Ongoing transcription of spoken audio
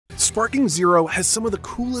Sparking Zero has some of the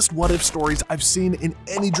coolest what-if stories I've seen in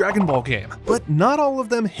any Dragon Ball game, but not all of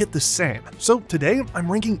them hit the same. So today, I'm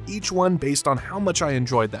ranking each one based on how much I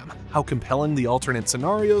enjoyed them, how compelling the alternate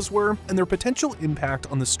scenarios were, and their potential impact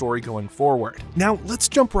on the story going forward. Now, let's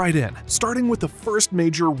jump right in, starting with the first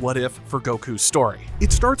major what-if for Goku's story.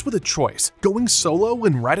 It starts with a choice, going solo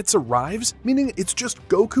when Raditz arrives, meaning it's just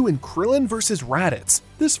Goku and Krillin versus Raditz.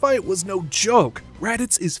 This fight was no joke.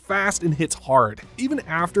 Raditz is fast and hits hard. Even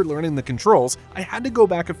after learning the controls, I had to go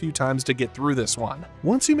back a few times to get through this one.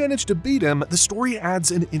 Once you manage to beat him, the story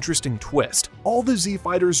adds an interesting twist. All the Z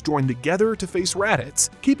fighters join together to face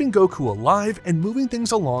Raditz, keeping Goku alive and moving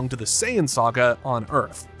things along to the Saiyan saga on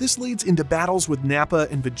Earth. This leads into battles with Nappa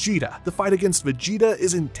and Vegeta. The fight against Vegeta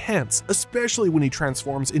is intense, especially when he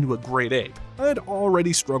transforms into a Great Ape. I'd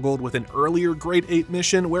already struggled with an earlier Great Ape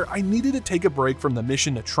mission where I needed to take a break from the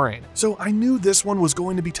mission to train, so I knew this one was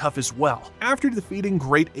going to be tough as well. After defeating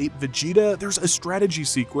Great Ape Vegeta, there's a strategy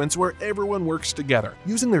sequence where everyone works together,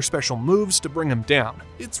 using their special moves to bring him down.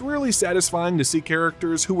 It's really satisfying to see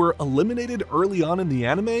characters who were eliminated early on in the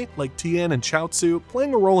anime, like Tien and Chaozu,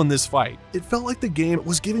 playing a role in this fight. It felt like the game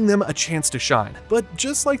was giving them a chance to shine. But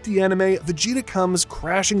just like the anime, Vegeta comes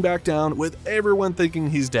crashing back down with everyone thinking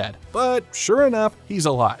he's dead. But sure enough, he's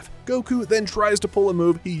alive. Goku then tries to pull a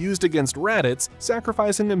move he used against Raditz,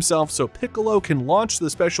 sacrificing himself so Piccolo can launch the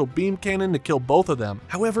special beam cannon to kill both of them.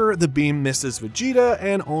 However, the beam misses Vegeta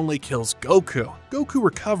and only kills Goku. Goku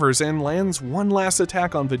recovers and lands one last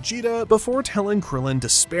attack on Vegeta before telling Krillin to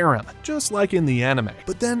spare him, just like in the anime.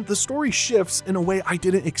 But then the story shifts in a way I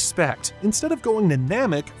didn't expect. Instead of going to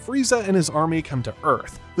Namek, Frieza and his army come to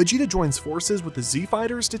Earth. Vegeta joins forces with the Z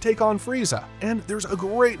Fighters to take on Frieza, and there's a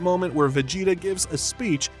great moment where Vegeta gives a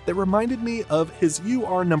speech that reminded me of his "You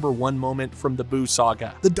Are Number One" moment from the Buu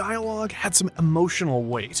saga. The dialogue had some emotional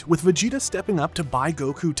weight, with Vegeta stepping up to buy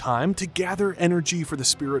Goku time to gather energy for the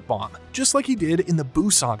Spirit Bomb, just like he did in the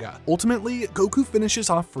Buu saga. Ultimately, Goku finishes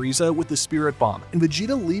off Frieza with the Spirit Bomb, and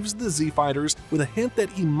Vegeta leaves the Z Fighters with a hint that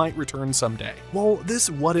he might return someday. While this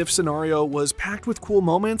what-if scenario was packed with cool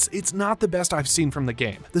moments, it's not the best I've seen from the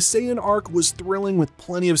game. The Saiyan arc was thrilling with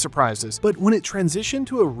plenty of surprises, but when it transitioned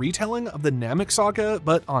to a retelling of the Namek saga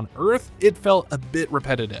but on Earth, it felt a bit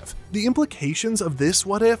repetitive. The implications of this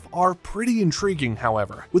what-if are pretty intriguing,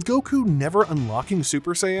 however. With Goku never unlocking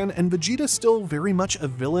Super Saiyan and Vegeta still very much a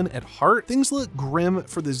villain at heart, things look grim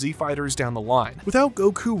for the Z Fighters down the line. Without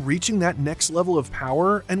Goku reaching that next level of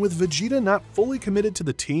power, and with Vegeta not fully committed to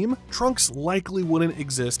the team, Trunks likely wouldn't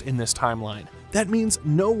exist in this timeline. That means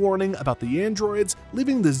no warning about the androids,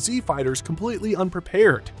 leaving the Z Fighters completely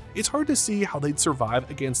unprepared. It's hard to see how they'd survive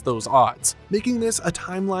against those odds, making this a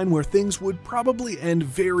timeline where things would probably end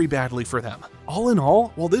very badly for them. All in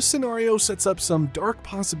all, while this scenario sets up some dark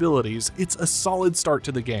possibilities, it's a solid start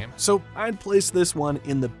to the game, so I'd place this one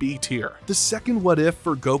in the B tier. The second what-if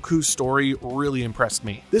for Goku's story really impressed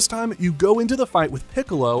me. This time, you go into the fight with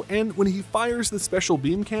Piccolo, and when he fires the special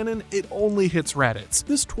beam cannon, it only hits Raditz.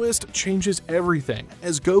 This twist changes everything,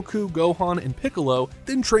 as Goku, Gohan, and Piccolo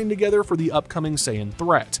then train together for the upcoming Saiyan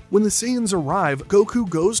threat. When the Saiyans arrive, Goku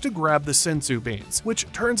goes to grab the Senzu beans,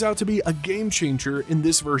 which turns out to be a game changer in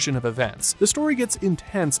this version of events. The story gets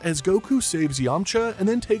intense as Goku saves Yamcha and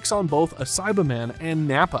then takes on both a Cyberman and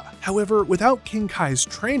Nappa. However, without King Kai's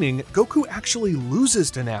training, Goku actually loses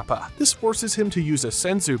to Nappa. This forces him to use a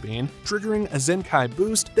Senzu bean, triggering a Zenkai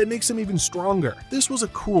boost that makes him even stronger. This was a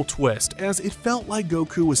cool twist, as it felt like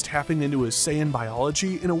Goku was tapping into his Saiyan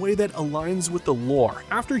biology in a way that aligns with the lore.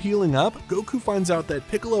 After healing up, Goku finds out that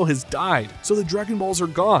Piccolo has died, so the Dragon Balls are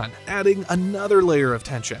gone, adding another layer of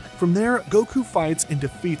tension. From there, Goku fights and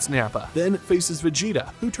defeats Nappa, then faces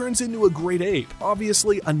Vegeta, who turns into a Great Ape.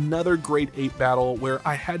 Obviously, another Great Ape battle where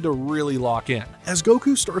I had to really lock in. As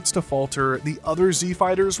Goku starts to falter, the other Z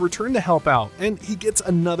Fighters return to help out, and he gets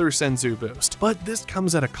another Senzu boost. But this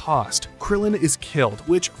comes at a cost. Krillin is killed,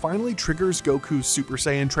 which finally triggers Goku's Super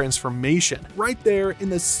Saiyan transformation, right there in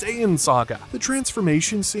the Saiyan saga. The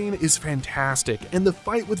transformation scene is fantastic, and the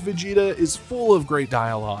fight with Vegeta is full of great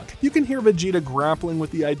dialogue. You can hear Vegeta grappling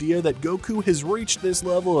with the idea that Goku has reached this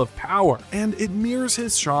level of power, and it mirrors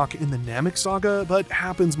his shock in the Namek saga, but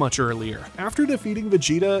happens much earlier. After defeating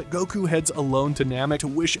Vegeta, Goku heads alone to Namek to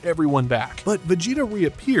wish everyone back, but Vegeta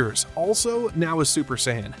reappears, also now a Super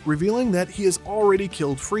Saiyan, revealing that he has already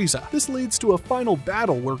killed Frieza. This leads to a final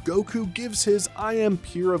battle where Goku gives his "I am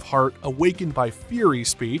pure of heart" awakening awakened by fury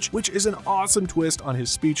speech, which is an awesome twist on his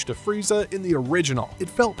speech to Frieza in the original. It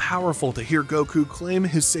felt powerful to hear Goku claim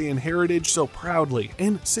his Saiyan heritage so proudly,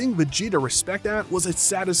 and seeing Vegeta respect that was a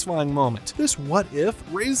satisfying moment. This what if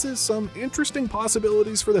raises some interesting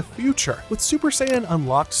possibilities for the future. With Super Saiyan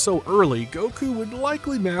unlocked so early, Goku would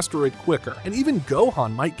likely master it quicker, and even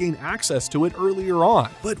Gohan might gain access to it earlier on.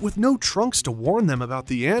 But with no Trunks to warn them about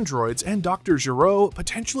the androids and Dr. Gero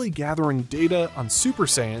potentially gathering data on Super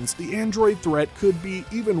Saiyans, the android threat could be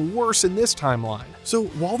even worse in this timeline. So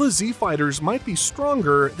while the Z Fighters might be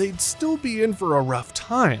stronger, they'd still be in for a rough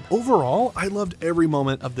time. Overall, I loved every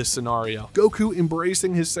moment of this scenario. Goku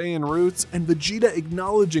embracing his Saiyan roots and Vegeta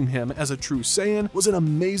acknowledging him as a true Saiyan was an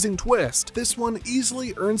amazing twist. This one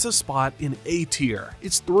easily earns a spot in A tier.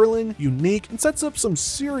 It's thrilling, unique, and sets up some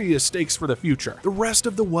serious stakes for the future. The rest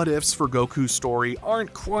of the what ifs for Goku's story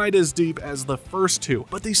aren't quite as deep as the first two,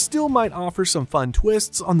 but they still might offer some fun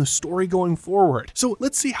twists on the story going forward. So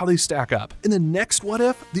let's see how they stack up. In the next what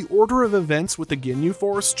if, the order of events with the Ginyu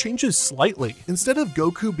Force changes slightly. Instead of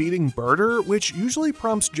Goku beating Birder, which usually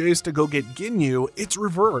prompts Jace to go get Ginyu, it's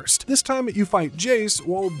reversed. This time you fight Jace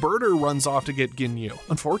while Birder runs off to get Ginyu.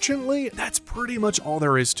 Unfortunately, that's pretty much all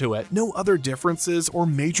there is to it. No other differences or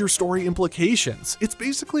major story implications. It's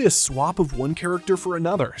basically a swap of one character for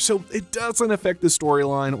another, so it doesn't affect the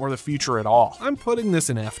storyline or the future at all. I'm putting this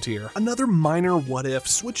in F tier. Another minor what if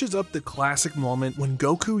switches up the classic moment when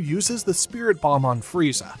Goku uses the Spirit Bomb on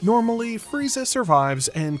Frieza. Normally, Frieza survives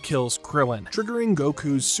and kills Krillin, triggering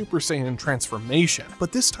Goku's Super Saiyan transformation.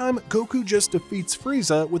 But this time, Goku just defeats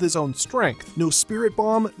Frieza with his own strength. No Spirit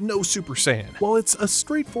Bomb, no Super Saiyan. While it's a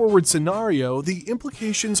straightforward scenario, the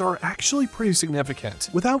implications are actually pretty significant.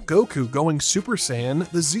 Without Goku going Super Saiyan,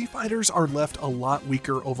 the Z Fighters are left a lot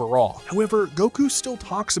weaker overall. However, Goku still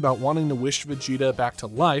talks about wanting to wish Vegeta back to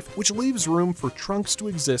life, which leaves room for Trunks to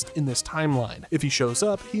exist in this timeline. If he shows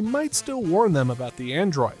up, he might still warn them about the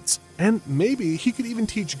androids. And maybe he could even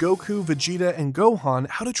teach Goku, Vegeta, and Gohan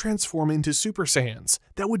how to transform into Super Saiyans.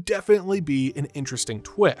 That would definitely be an interesting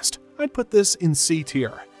twist. I'd put this in C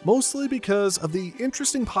tier, mostly because of the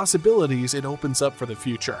interesting possibilities it opens up for the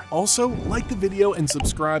future. Also, like the video and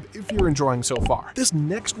subscribe if you're enjoying so far. This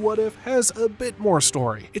next what if has a bit more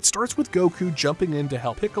story. It starts with Goku jumping in to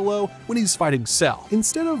help Piccolo when he's fighting Cell,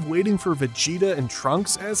 instead of waiting for Vegeta and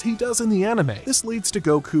Trunks as he does in the anime. This leads to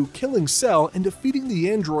Goku killing Cell and defeating the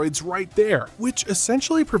androids right there, which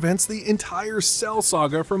essentially prevents the entire Cell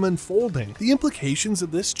saga from unfolding. The implications of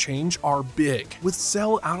this change are big. With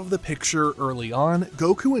Cell out of the picture early on,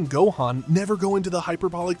 Goku and Gohan never go into the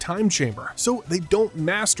hyperbolic time chamber, so they don't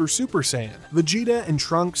master Super Saiyan. Vegeta and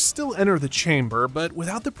Trunks still enter the chamber, but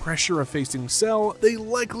without the pressure of facing Cell, they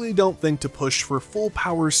likely don't think to push for full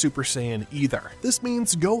power Super Saiyan either. This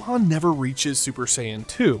means Gohan never reaches Super Saiyan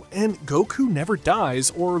 2, and Goku never dies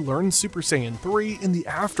or learns Super Saiyan 3 in the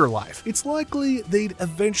afterlife. It's likely they'd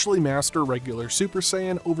eventually master regular Super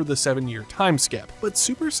Saiyan over the 7-year time skip, but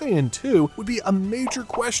Super Saiyan 2 would be a major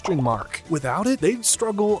question mark. Without it, they'd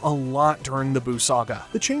struggle a lot during the Buu saga.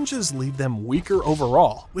 The changes leave them weaker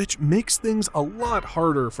overall, which makes things a lot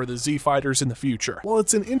harder for the Z Fighters in the future. While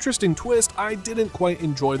it's an interesting twist, I didn't quite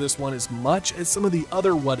enjoy this one as much as some of the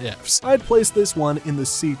other what ifs. I'd place this one in the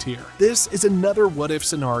C tier. This is another what if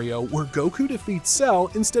scenario where Goku defeats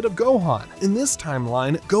Cell instead of Gohan. In this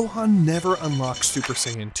timeline, Gohan never unlocks Super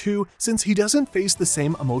Saiyan 2 since he doesn't face the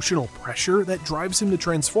same emotional pressure that drives him to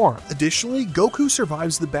transform. Additionally, Goku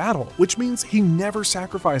survives the battle, which means he never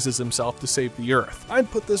sacrifices himself to save the Earth.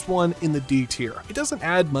 I'd put this one in the D tier. It doesn't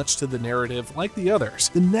add much to the narrative like the others.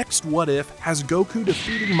 The next what if has Goku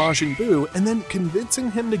defeating Majin Buu and then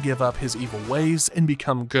convincing him to give up his evil ways and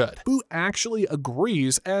become good. Buu actually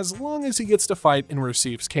agrees as long as he gets to fight and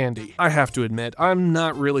receives candy. I have to admit, I'm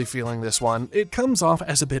not really feeling this one. It comes off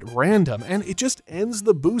as a bit random and it just ends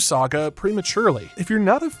the Buu saga prematurely. If you're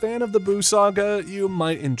not a fan of the Buu saga, you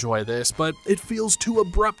might enjoy this, but it feels too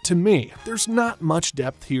abrupt to me. There's not much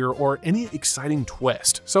depth here or any exciting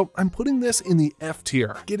twist, so I'm putting this in the F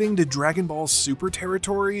tier. Getting to Dragon Ball Super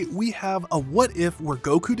territory, we have a what if where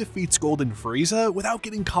Goku defeats Golden Frieza without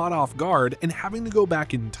getting caught off guard and having to go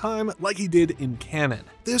back in time like he did in canon.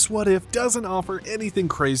 This what if doesn't offer anything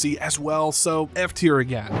crazy as well, so F tier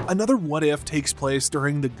again. Another what if takes place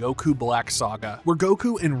during the Goku Black saga, where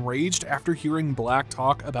Goku, enraged after hearing Black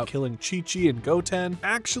talk about killing Chi-Chi and Goten,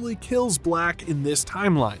 actually kills Black in this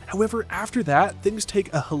timeline. However, after that, things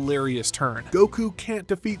take a hilarious turn. Goku can't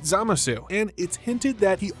defeat Zamasu, and it's hinted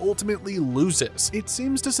that he ultimately loses. It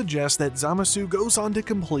seems to suggest that Zamasu goes on to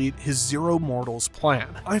complete his Zero Mortals plan.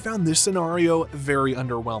 I found this scenario very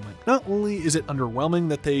underwhelming. Not only is it underwhelming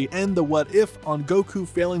that they end the what if on Goku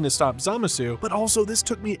failing to stop Zamasu, but also this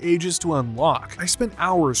took me ages to unlock. I spent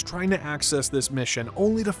hours trying to access this mission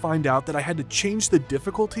only to find out that I had to change the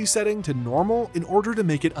difficulty setting to normal in order to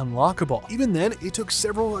make it unlockable. Even then, it took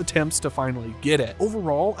several attempts to finally get it.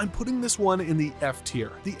 Overall, I'm putting this one in the F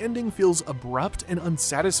tier. The ending feels abrupt and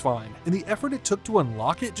unsatisfying, and the effort it took to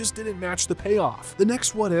unlock it just didn't match the payoff. The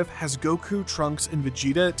next what if has Goku, Trunks, and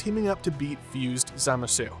Vegeta teaming up to beat fused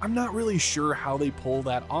Zamasu. I'm not really sure how they pull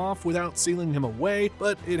that off without sealing him away,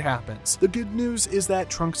 but it happens. The good news is that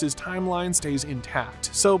Trunks' timeline stays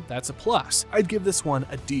intact, so that's a plus. I'd give this one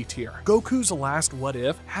a D tier. Goku's last what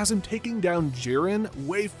if has him taking down Jiren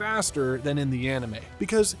way faster than in the anime.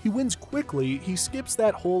 Because he wins quickly, he skips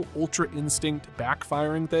that whole Ultra Instinct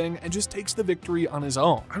backfiring thing and just takes the victory on his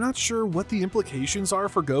own. I'm not sure what the implications are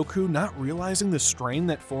for Goku not realizing the strain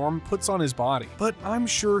that form puts on his body, but I'm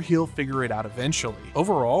sure he'll figure it out eventually.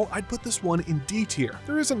 Overall, I'd put this one in D tier.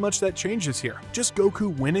 There isn't much that changes here, just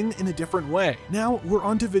Goku winning in a different way. Now we're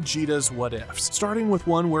on to Vegeta's what ifs, starting with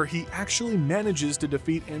one where he actually manages to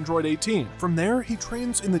defeat Android 18. From there, he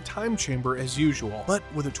trains in the time chamber as usual, but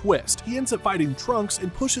with a twist. He ends up fighting Trunks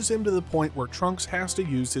and pushes him to the point where Trunks has to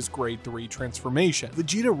use his grade 3 transformation.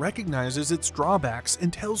 Vegeta recognizes its drawbacks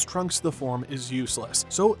and tells Trunks the form is useless,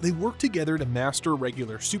 so they work together to master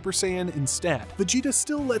regular Super Saiyan instead. Vegeta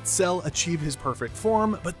still lets Cell achieve his perfect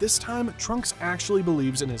form, but this time Trunks actually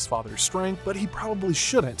believes in his father's strength, but he probably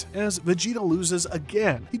shouldn't, as Vegeta loses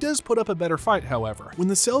again. He does put up a better fight, however. When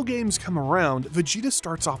the Cell games come around, Vegeta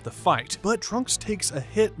starts off the fight, but Trunks takes a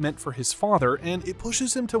hit meant for his father, and it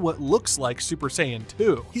pushes him to what looks like Super Saiyan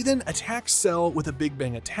 2. He then attacks Cell with a Big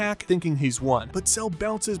Bang attack, thinking he's won, but Cell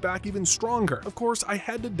bounces back even stronger. Of course, I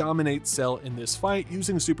had to dominate Cell in this fight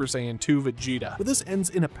using Super Saiyan 2 Vegeta, but this ends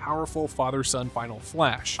in a powerful father-son final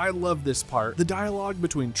flash. I love this part. The dialogue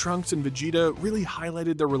between Trunks and Vegeta really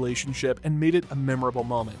highlighted their relationship and made it a memorable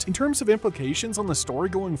moment. In terms of implications on the story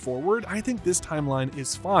going forward, I think this timeline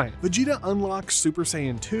is fine. Vegeta unlocks Super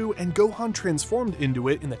Saiyan 2 and Gohan transformed into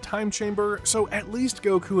it in the time chamber, so at least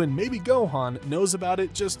Goku and maybe Gohan knows about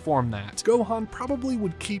it, just form that. Gohan probably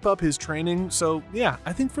would keep up his training, so yeah,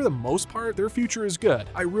 I think for the most part, their future is good.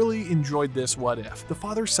 I really enjoyed this what if. The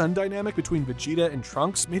father-son dynamic between Vegeta and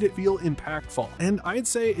Trunks made it feel impactful, and I'd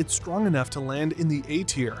say it's strong enough to land in the A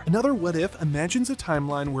tier. Another what if imagines a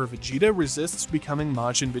timeline where Vegeta resists becoming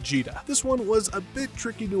Majin Vegeta. This one was a bit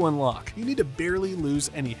tricky to unlock. You need to barely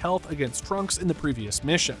lose any health against Trunks in the previous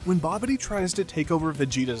mission. When Babidi tries to take over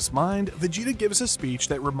Vegeta's mind, Vegeta gives a speech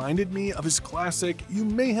that reminded me of his classic "you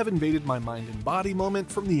may have invaded my mind and body"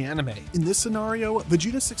 moment from the anime. In this scenario,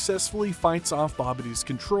 Vegeta successfully fights off Babidi's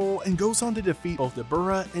control and goes on to defeat both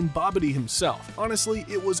Dabura and Babidi himself. Honestly,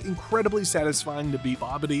 it was incredibly satisfying to beat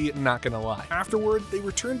Babidi, not gonna lie. Afterward, they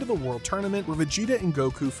return to the World Tournament where Vegeta and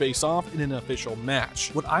Goku face off in an official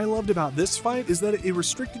match. What I loved about this fight is that it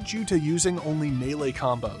restricted you to using only melee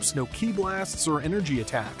combos, no ki blasts or energy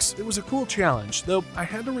attacks. It was a cool challenge, though I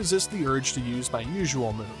had to resist the urge to use my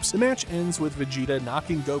usual moves. The match ends with Vegeta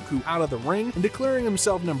knocking Goku out of the ring and declaring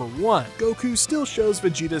himself number 1. Goku still shows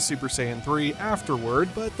Vegeta Super Saiyan 3 afterward,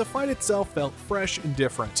 but the fight itself felt fresh and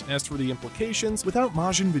different. As for the implications, without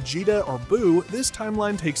Majin Vegeta or Buu, this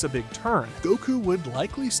timeline takes a big turn. Goku would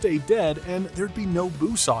likely stay dead and there'd be no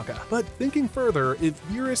Buu saga. But thinking further, if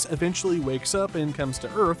Beerus eventually wakes up and comes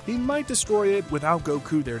to Earth, he might destroy it without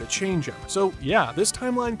Goku there to change him. So yeah, this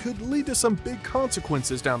timeline could lead to some big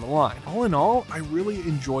consequences down the line. All in all, I really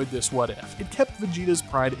enjoyed this what if. It kept Vegeta's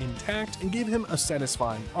pride intact and gave him a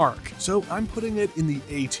satisfying arc. So I'm putting it in the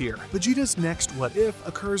A tier. Vegeta's next what if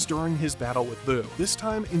occurs during his battle with Buu. This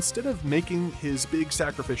time, instead of making his big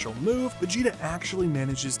sacrificial move, Vegeta actually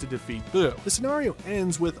manages to defeat Buu. The scenario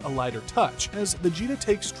ends with a lighter touch, as Vegeta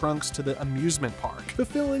takes Trunks to the amusement park,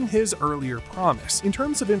 fulfilling his earlier promise. In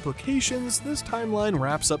terms of implications, this timeline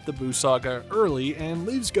wraps up the Buu saga early and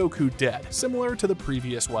leaves Goku dead, similar to the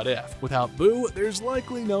previous what if. Without Buu, there's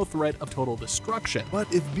likely no threat of total destruction,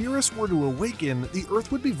 but if Beerus were to awaken, the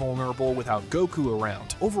Earth would be vulnerable without Goku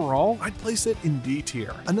around. Overall, I'd place it in D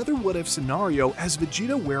tier. Another what if scenario has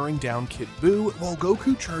Vegeta wearing down Kid Buu while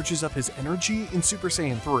Goku charges up his energy in Super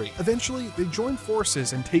Saiyan 3. Eventually, they join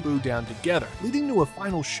forces and take Buu down together, leading to a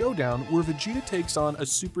final showdown where Vegeta takes on a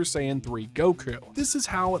Super Saiyan 3 Goku. This is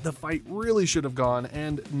how the fight really should have gone,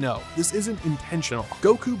 and no, this isn't intentional.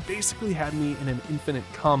 Goku basically had me in an infinite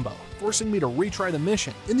combo. forcing me to retry the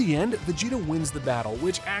mission. In the end, Vegeta wins the battle,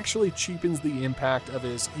 which actually cheapens the impact of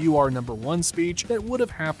his "You are number one" speech that would have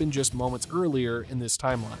happened just moments earlier in this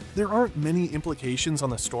timeline. There aren't many implications on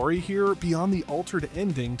the story here beyond the altered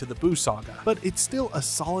ending to the Buu saga, but it's still a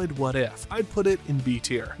solid what if. I'd put it in B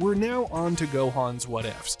tier. We're now on to Gohan's what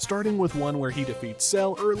ifs, starting with one where he defeats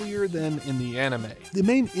Cell earlier than in the anime. The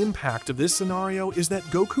main impact of this scenario is that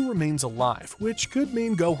Goku remains alive, which could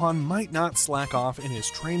mean Gohan might not slack off in his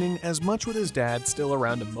training as much with his dad still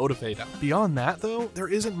around to motivate him. Beyond that though, there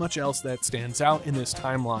isn't much else that stands out in this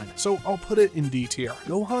timeline, so I'll put it in D tier.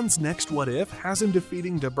 Gohan's next what if has him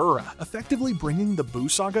defeating Dabura, effectively bringing the Buu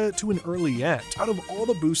saga to an early end. Out of all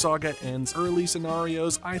the Buu saga ends early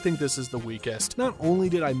scenarios, I think this is the weakest. Not only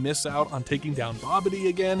did I miss out on taking down Babidi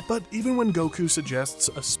again, but even when Goku suggests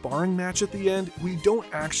a sparring match at the end, we don't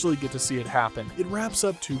actually get to see it happen. It wraps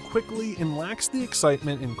up too quickly and lacks the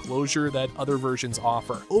excitement and closure that other versions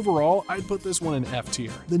offer. Overall, I'd put this one in F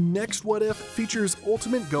tier. The next what if features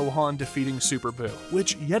Ultimate Gohan defeating Super Buu,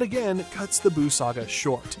 which yet again cuts the Buu saga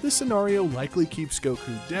short. This scenario likely keeps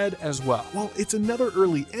Goku dead as well. While it's another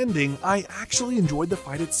early ending, I actually enjoyed the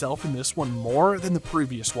fight itself in this one more than the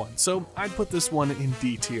previous one, so I'd put this one in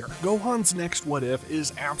D tier. Gohan's next what if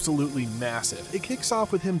is absolutely massive. It kicks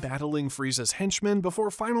off with him battling Frieza's henchmen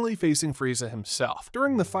before finally facing Frieza himself.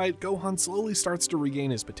 During the fight, Gohan slowly starts to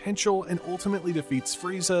regain his potential and ultimately defeats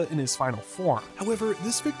Frieza in his final form. However,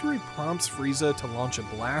 this victory prompts Frieza to launch a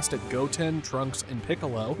blast at Goten, Trunks, and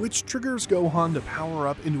Piccolo, which triggers Gohan to power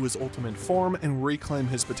up into his ultimate form and reclaim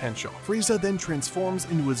his potential. Frieza then transforms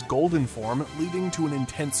into his golden form, leading to an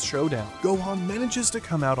intense showdown. Gohan manages to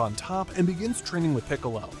come out on top and begins training with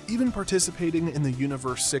Piccolo, even participating in the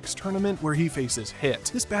Universe 6 tournament where he faces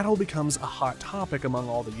Hit. This battle becomes a hot topic among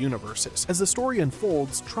all the universes. As the story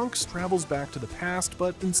unfolds, Trunks travels back to the past,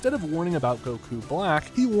 but instead of warning about Goku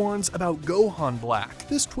Black, he warns about Gohan Black.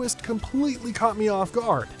 This twist completely caught me off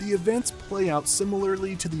guard. The events play out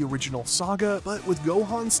similarly to the original saga, but with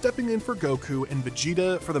Gohan stepping in for Goku and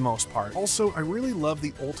Vegeta for the most part. Also, I really love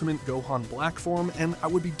the Ultimate Gohan Black form, and I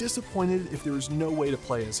would be disappointed if there was no way to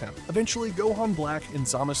play as him. Eventually, Gohan Black and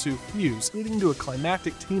Zamasu fuse, leading to a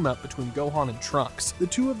climactic team-up between Gohan and Trunks. The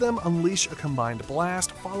two of them unleash a combined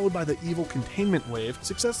blast, followed by the evil containment wave,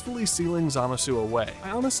 successfully sealing Zamasu away.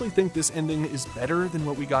 I honestly think this ending is better than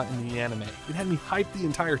what we got in the anime. It had me hyped the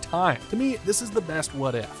entire time. To me, this is the best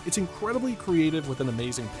what if. It's incredibly creative with an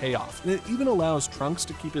amazing payoff, and it even allows Trunks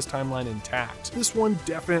to keep his timeline intact. This one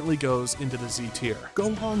definitely goes into the Z tier.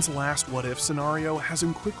 Gohan's last what if scenario has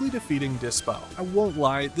him quickly defeating Dispo. I won't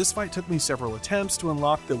lie, this fight took me several attempts to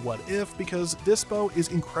unlock the what if because Dispo is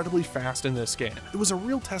incredibly fast in this game. It was a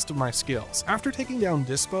real test of my skills. After taking down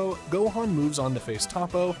Dispo, Gohan moves on to face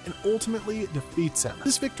Toppo and ultimately defeats him.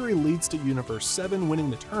 This victory leads to Universe 7 winning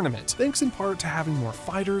the tournament, thanks in part to having more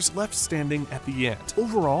fighters left standing at the end.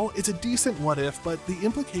 Overall, it's a decent what if, but the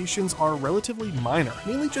implications are relatively minor,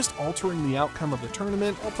 mainly just altering the outcome of the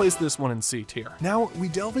tournament. I'll place this one in C tier. Now we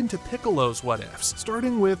delve into Piccolo's what ifs,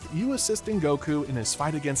 starting with you assisting Goku in his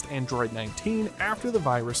fight against Android 19 after the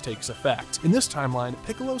virus takes effect. In this timeline,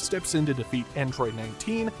 Piccolo steps in to defeat Android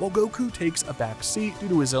 19 while Goku takes a back seat due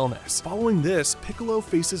to his illness. Following this, Piccolo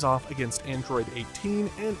faces off against Android 18,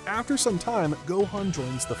 and after some time, Gohan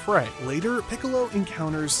joins the fray. Later, Piccolo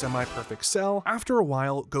encounters Semi-Perfect Cell. After a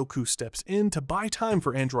while, Goku steps in to buy time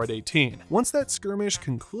for Android 18. Once that skirmish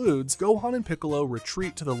concludes, Gohan and Piccolo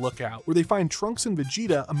retreat to the lookout, where they find Trunks and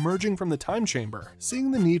Vegeta emerging from the time chamber.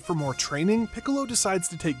 Seeing the need for more training, Piccolo decides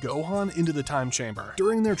to take Gohan into the time chamber.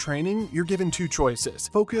 During their training, you're given two choices: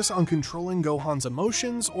 focus on controlling Gohan's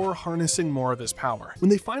emotions or harnessing more of his power. When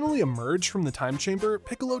they finally emerge from the time chamber,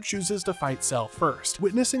 Piccolo chooses to fight Cell first.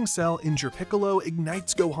 Witnessing Cell injure Piccolo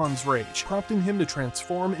ignites Gohan's rage, prompting him to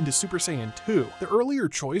transform into Super Saiyan 2. The earlier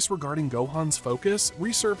choice regarding Gohan's focus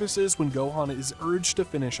resurfaces when Gohan is urged to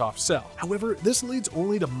finish off Cell. However, this leads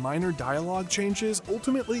only to minor dialogue changes,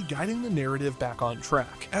 ultimately guiding the narrative back on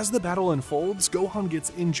track. As the battle unfolds, Gohan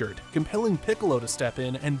gets injured, compelling Piccolo to step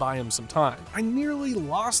in and buy him some time. I nearly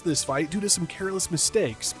lost this fight due to some careless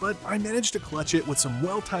mistakes, but I managed to clutch it with some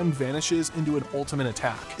well-timed vanishes into an ultimate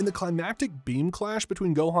attack. In the climactic beam clash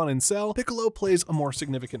between Gohan and Cell, Piccolo plays a more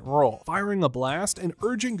significant role, firing a blast and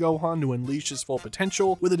urging Gohan to unleash his full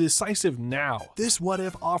potential with a decisive now. This what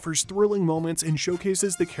if offers thrilling moments and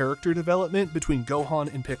showcases the character development between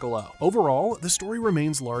Gohan and Piccolo. Overall, the story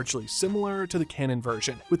remains largely similar to the canon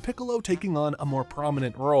version, with Piccolo taking on a more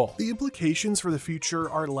prominent role. The implications for the future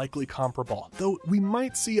are likely comparable, though we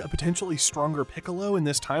might see a potentially stronger Piccolo in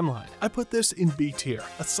this timeline. I put this in B tier,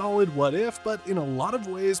 a solid what if, but in a lot of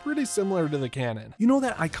ways pretty similar to the canon. You know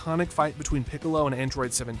that iconic fight between Piccolo and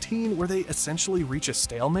Android 17 where they essentially reach a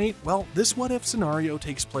stalemate? Well, this what-if scenario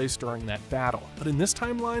takes place during that battle, but in this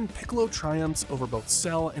timeline, Piccolo triumphs over both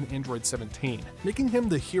Cell and Android 17, making him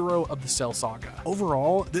the hero of the Cell saga.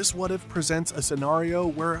 Overall, this what-if presents a scenario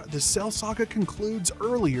where the Cell saga concludes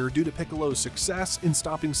earlier due to Piccolo's success in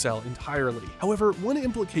stopping Cell entirely. However, one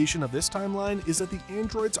implication of this timeline is that the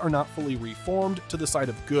androids are not fully reformed to the side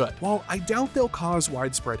of good. While I doubt they'll cause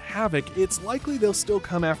widespread havoc, it's likely they'll still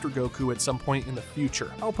come after Goku at some point in the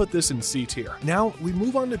future. I'll put this in C tier. Now, we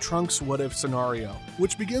move on to Trunks' what-if scenario,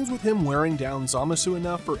 which begins with him wearing down Zamasu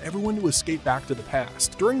enough for everyone to escape back to the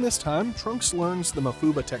past. During this time, Trunks learns the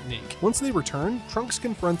Mafuba technique. Once they return, Trunks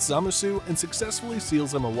confronts Zamasu and successfully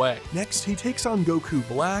seals him away. Next, he takes on Goku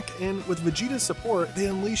Black, and with Vegeta's support, they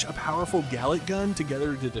unleash a powerful Gallic gun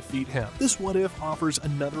together to defeat him. This what-if offers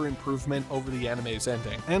another improvement over the anime's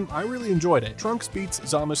ending, and I really enjoyed it. Trunks beats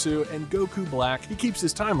Zamasu and Goku Black, he keeps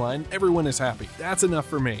his timeline, everyone is happy. That's enough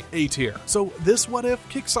for me, A tier. So this what-if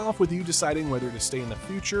kicks off with you deciding whether to stay in the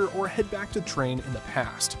future or head back to train in the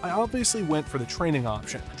past. I obviously went for the training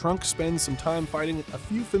option. Trunks spends some time fighting a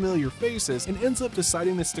few familiar faces and ends up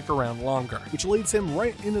deciding to stick around longer, which leads him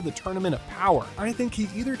right into the Tournament of Power. I think he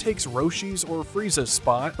either takes Roshi's or Frieza's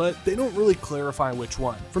spot, but they don't really clarify which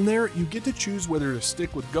one. From there, you get to choose whether to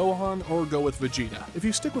stick with Gohan or go with Vegeta. If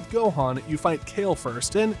you stick with Gohan, you fight Kale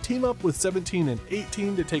first, then team up with 17 and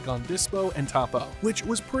 18 to take on Dispo and Toppo, which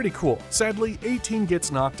was pretty cool. Sadly, 18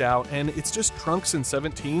 gets knocked out, and it's just Trunks and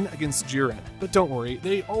 17 against Jiren. But don't worry,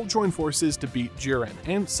 they all join forces to beat Jiren,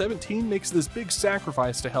 and 17 makes this big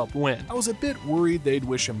sacrifice to help win. I was a bit worried they'd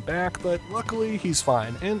wish him back, but luckily he's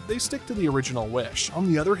fine, and they stick to the original wish.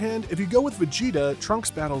 On the other hand, if you go with Vegeta,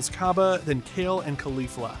 Trunks battles Kaba, then Kale and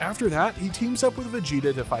Caulifla. After that, he teams up with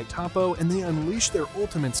Vegeta to fight Toppo, and they unleash their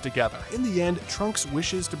ultimates together. In the end, Trunks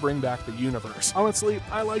wishes to bring back the universe. Honestly,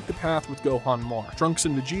 I like the path with Gohan more. Trunks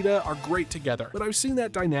and Vegeta are great together, but I've seen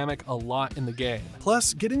that dynamic a lot in the game.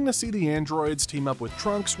 Plus, getting to see the androids team up with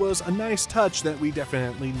Trunks was a nice touch that we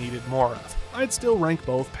definitely needed more of. I'd still rank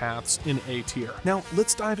both paths in A tier. Now,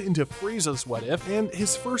 let's dive into Frieza's what-if, and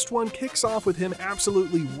his first one kicks off with him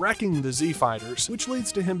absolutely wrecking the Z-Fighters, which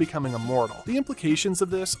leads to him becoming immortal. The implications of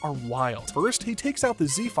this are wild. First, he takes out the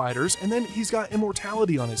Z-Fighters, and then he's got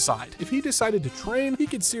immortality on his side. If he decided to train, he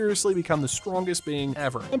could seriously become the strongest being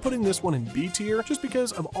ever. I'm putting this one in B tier just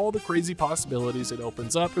because of all the crazy possibilities it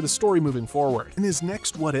opens up for the story moving forward. In his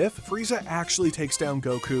next what-if, Frieza actually takes down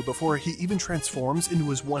Goku before he even transforms into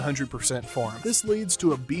his 100% form. This leads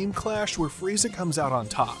to a beam clash where Frieza comes out on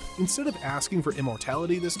top. Instead of asking for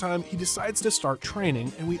immortality this time, he decides to start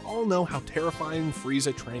training, and we all know how terrifying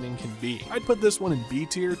Frieza training can be. I'd put this one in B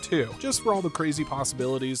tier too, just for all the crazy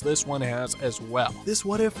possibilities this one has as well. This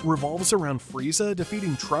what-if revolves around Frieza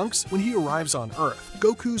defeating Trunks when he arrives on Earth.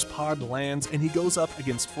 Goku's pod lands and he goes up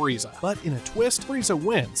against Frieza, but in a twist, Frieza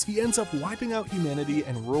wins. He ends up wiping out humanity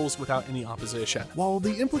and rules without any opposition. While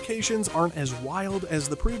the implications aren't as wild as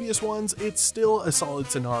the previous ones, it's still a solid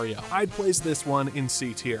scenario. I'd place this one in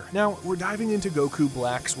C tier. Now, we're diving into Goku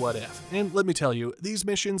Black's what-if, and let me tell you, these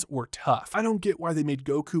missions were tough. I don't get why they made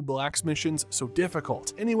Goku Black's missions so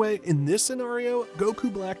difficult. Anyway, in this scenario,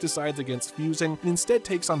 Goku Black decides against fusing and instead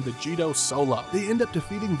takes on Vegito solo. They end up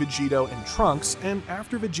defeating Vegito and Trunks, and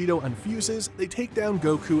after Vegito unfuses, they take down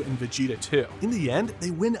Goku and Vegeta too. In the end,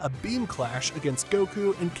 they win a beam clash against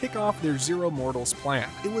Goku and kick off their Zero Mortals plan.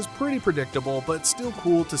 It was pretty predictable, but still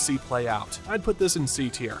cool to see play out. I'd put this in C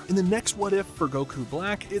tier. In the next what-if for Goku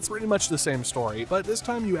Black, it's pretty much the same story, but this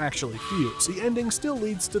time you actually fuse. The ending still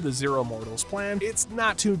leads to the Zero Mortals plan. It's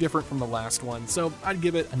not too different from the last one, so I'd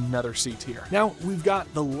give it another C tier. Now, we've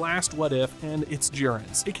got the last what-if, and it's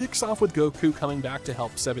Jiren's. It kicks off with Goku coming back to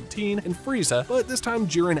help 17 and Frieza, but this time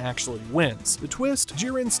Jiren actually wins. The twist,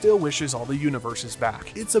 Jiren still wishes all the universes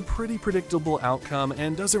back. It's a pretty predictable outcome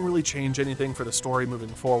and doesn't really change anything for the story moving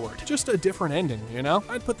forward. Just a different ending, you know?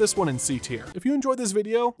 I'd put this one in C tier. If you enjoyed this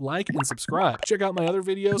video, like and subscribe. Check out my other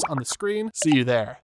videos on the screen. See you there.